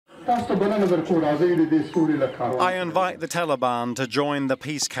I invite the Taliban to join the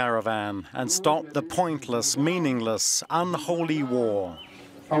peace caravan and stop the pointless, meaningless, unholy war.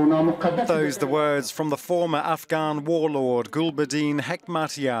 Those the words from the former Afghan warlord Gulbuddin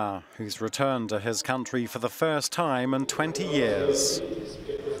Hekmatyar, who's returned to his country for the first time in 20 years.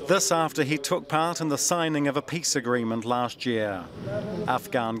 This after he took part in the signing of a peace agreement last year.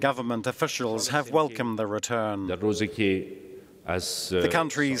 Afghan government officials have welcomed the return. The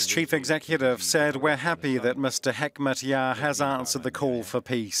country's chief executive said, "We're happy that Mr. Hekmatyar has answered the call for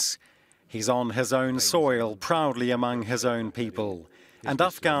peace. He's on his own soil, proudly among his own people. And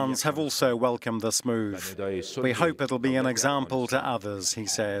Afghans have also welcomed this move. We hope it'll be an example to others," he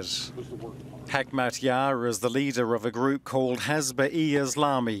says. Hekmatyar is the leader of a group called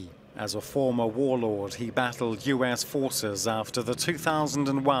Hezb-i-Islami. As a former warlord, he battled US forces after the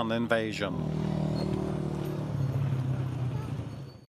 2001 invasion.